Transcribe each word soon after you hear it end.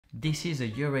This is a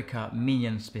Eureka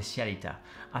Mignon Specialita.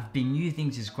 I've been using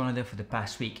this grinder for the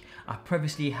past week. I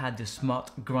previously had the Smart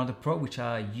Grinder Pro, which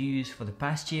I use for the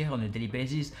past year on a daily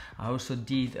basis. I also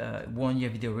did a 1-year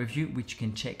video review, which you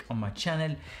can check on my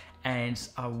channel. And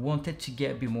I wanted to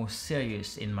get a bit more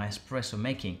serious in my espresso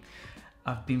making.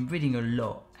 I've been reading a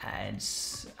lot and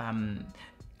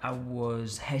I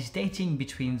was hesitating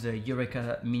between the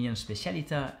Eureka Mignon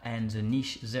Specialita and the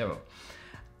Niche Zero.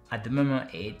 At the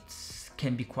moment, it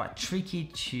can be quite tricky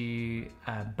to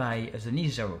buy the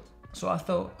Niche Zero. So I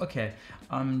thought, okay,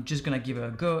 I'm just gonna give it a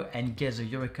go and get the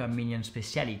Eureka Mignon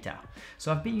Specialita.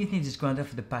 So I've been using this grinder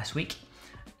for the past week.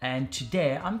 And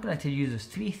today I'm gonna tell you the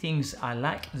 3 things I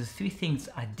like, the 3 things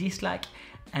I dislike,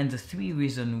 and the 3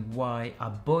 reasons why I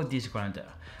bought this grinder.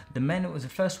 The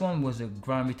first one was the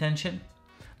grind retention.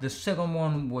 The second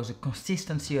one was the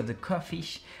consistency of the coffee.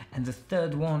 And the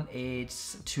third one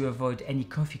is to avoid any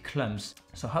coffee clumps.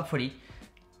 So hopefully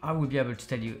I will be able to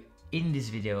tell you in this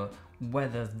video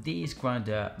whether this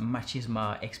grinder matches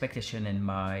my expectation and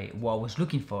what I was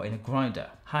looking for in a grinder.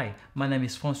 Hi, my name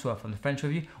is Francois from the French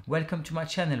Review. Welcome to my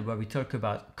channel where we talk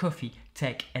about coffee,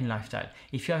 tech and lifestyle.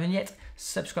 If you haven't yet,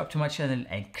 subscribe to my channel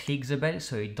and click the bell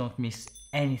so you don't miss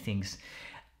anything.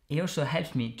 It also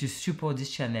helps me to support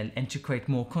this channel and to create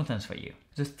more content for you.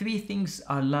 The 3 things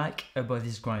I like about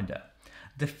this grinder.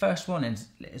 The first one, and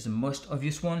the most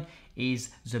obvious one, is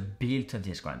the build of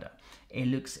this grinder.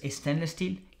 It's stainless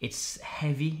steel, it's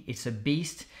heavy, it's a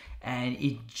beast, and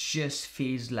it just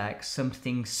feels like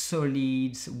something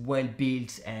solid, well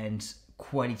built and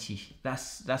quality.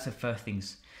 That's the first thing.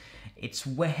 It's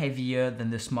way heavier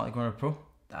than the Smart Grinder Pro,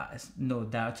 there's no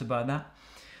doubt about that.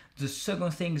 The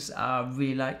second things I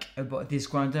really like about this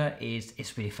grinder is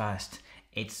it's really fast.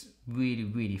 It's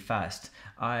really fast.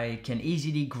 I can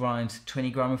easily grind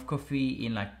 20 grams of coffee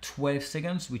in like 12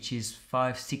 seconds, which is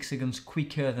 5-6 seconds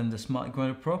quicker than the Smart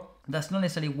Grinder Pro. That's not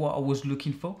necessarily what I was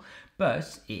looking for,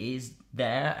 but it is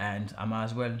there and I might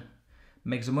as well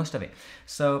make the most of it.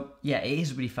 So yeah, it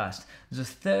is really fast. The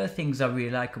third things I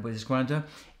really like about this grinder,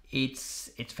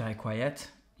 it's very quiet.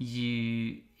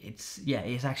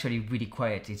 It's actually really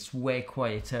quiet. It's way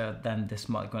quieter than the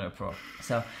Smart Grinder Pro.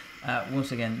 So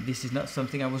once again, this is not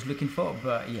something I was looking for,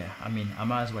 but yeah, I mean, I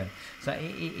might as well. So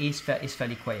it's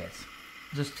fairly quiet.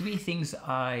 There's 3 things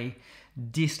I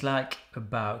dislike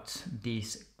about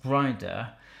this grinder.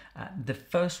 The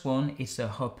first one is the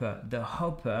hopper. The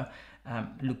hopper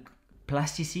look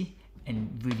plastic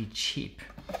and really cheap.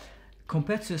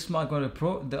 Compared to the Smart Grinder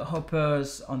Pro, the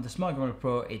hoppers on the Smart Grinder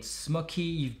Pro, it's smoky,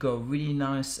 you've got really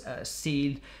nice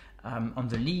seal on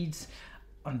the leads.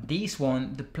 On this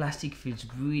one, the plastic feels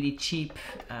really cheap,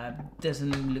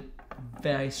 doesn't look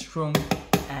very strong,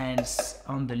 and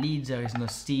on the leads there is no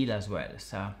steel as well.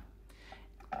 So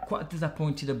quite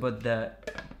disappointed about the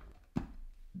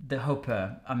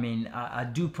hopper. I mean, I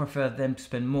do prefer them to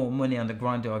spend more money on the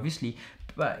grinder, obviously,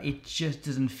 but it just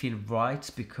doesn't feel right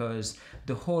because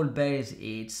the whole base,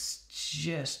 it's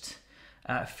just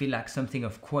feel like something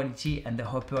of quality, and the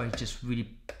hopper is just really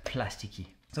plasticky.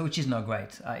 So which is not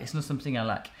great. It's not something I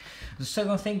like. The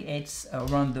second thing, it's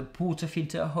around the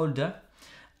portafilter holder.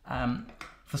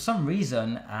 For some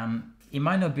reason, it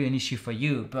might not be an issue for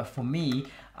you, but for me,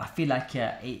 I feel like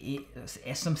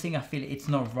it's something I feel it's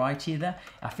not right either.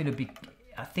 I think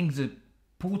the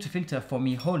portafilter for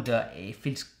me holder, it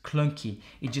feels clunky.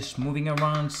 It's just moving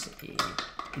around. It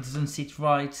doesn't sit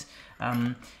right.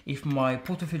 If my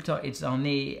portafilter is on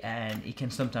it and it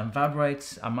can sometimes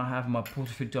vibrate, I might have my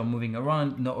portafilter moving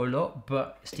around, not a lot,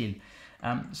 but still.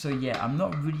 So yeah, I'm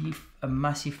not really a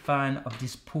massive fan of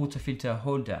this portafilter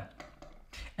holder.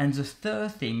 And the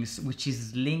third thing, which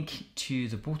is linked to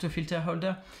the portafilter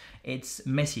holder, it's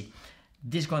messy.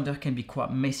 This grinder can be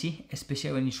quite messy,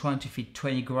 especially when you're trying to fit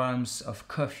 20 grams of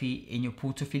coffee in your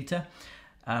portafilter.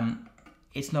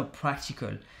 It's not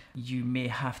practical. You may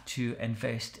have to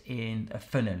invest in a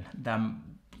funnel.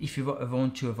 If you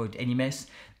want to avoid any mess,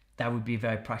 that would be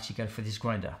very practical for this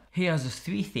grinder. Here are the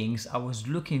 3 things I was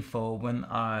looking for when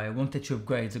I wanted to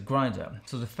upgrade the grinder.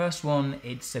 So the first one,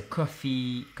 it's a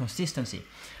coffee consistency.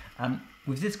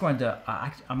 With this grinder,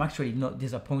 I'm actually not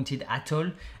disappointed at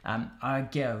all. I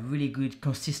get a really good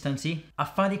consistency. I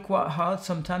find it quite hard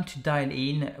sometimes to dial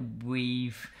in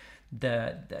with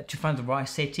to find the right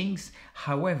settings.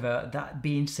 However, that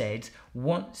being said,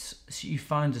 once you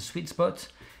find the sweet spot,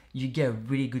 you get a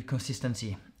really good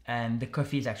consistency and the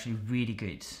coffee is actually really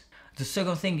good. The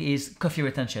second thing is coffee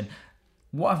retention.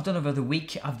 What I've done over the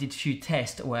week, I've did a few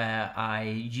tests where I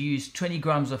used 20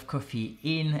 grams of coffee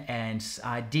in and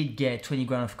I did get 20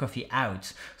 grams of coffee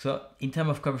out. So in terms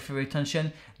of coffee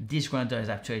retention, this grinder is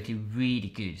absolutely really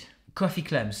good. Coffee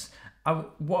clumps.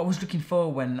 What I was looking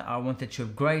for when I wanted to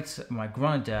upgrade my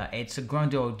grinder, it's a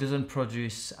grinder that doesn't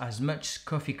produce as much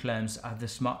coffee clumps as the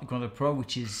Smart Grinder Pro,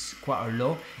 which is quite a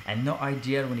low and not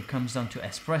ideal when it comes down to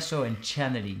espresso and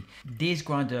channeling. This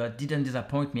grinder didn't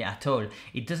disappoint me at all.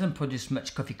 It doesn't produce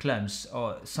much coffee clumps,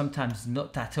 or sometimes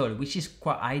not at all, which is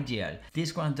quite ideal.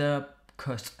 This grinder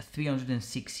cost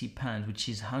 £360, which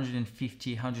is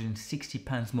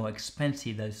 £150–160 more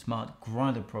expensive than the Smart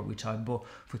Grinder Pro, which I bought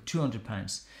for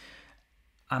 £200.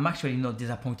 I'm actually not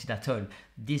disappointed at all.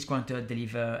 This grinder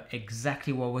delivers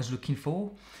exactly what I was looking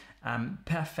for.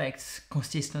 Perfect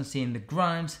consistency in the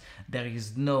grind. There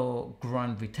is no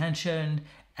grind retention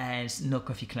and no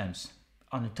coffee clumps.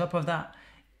 On the top of that,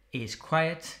 it's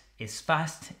quiet, it's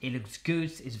fast, it looks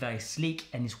good, it's very sleek,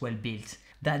 and it's well built.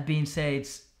 That being said,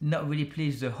 not really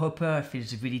pleased with the hopper. It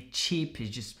feels really cheap.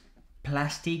 It's just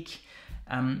plastic.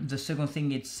 The second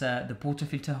thing, it's the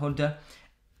portafilter holder.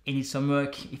 It needs some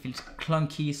work. It feels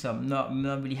clunky, so I'm not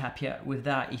really happy with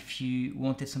that. If you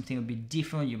wanted something a bit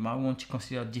different, you might want to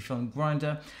consider a different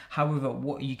grinder. However,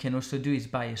 what you can also do is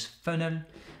buy a funnel.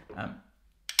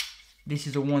 This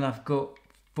is the one I've got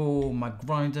for my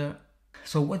grinder.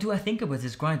 So what do I think about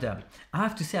this grinder? I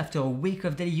have to say, after a week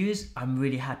of daily use, I'm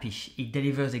really happy. It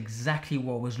delivers exactly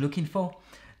what I was looking for.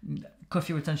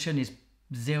 Coffee retention is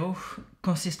 0.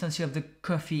 Consistency of the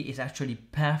coffee is actually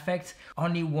perfect.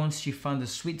 Only once you find the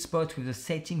sweet spot with the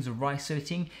settings, the right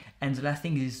setting. And the last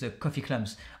thing is the coffee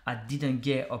clumps. I didn't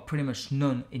get, or pretty much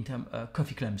none, in terms of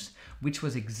coffee clumps, which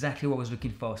was exactly what I was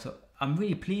looking for. So I'm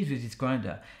really pleased with this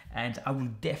grinder, and I will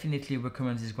definitely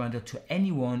recommend this grinder to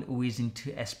anyone who is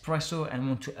into espresso and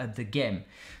want to up the game.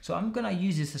 So I'm gonna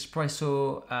use this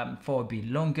espresso for a bit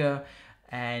longer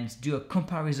and do a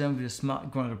comparison with the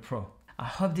Smart Grinder Pro. I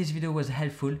hope this video was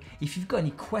helpful. If you've got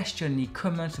any questions, any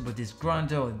comments about this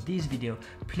grinder or this video,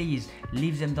 please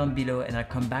leave them down below and I'll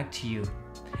come back to you.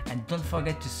 And don't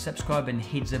forget to subscribe and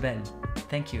hit the bell.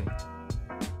 Thank you.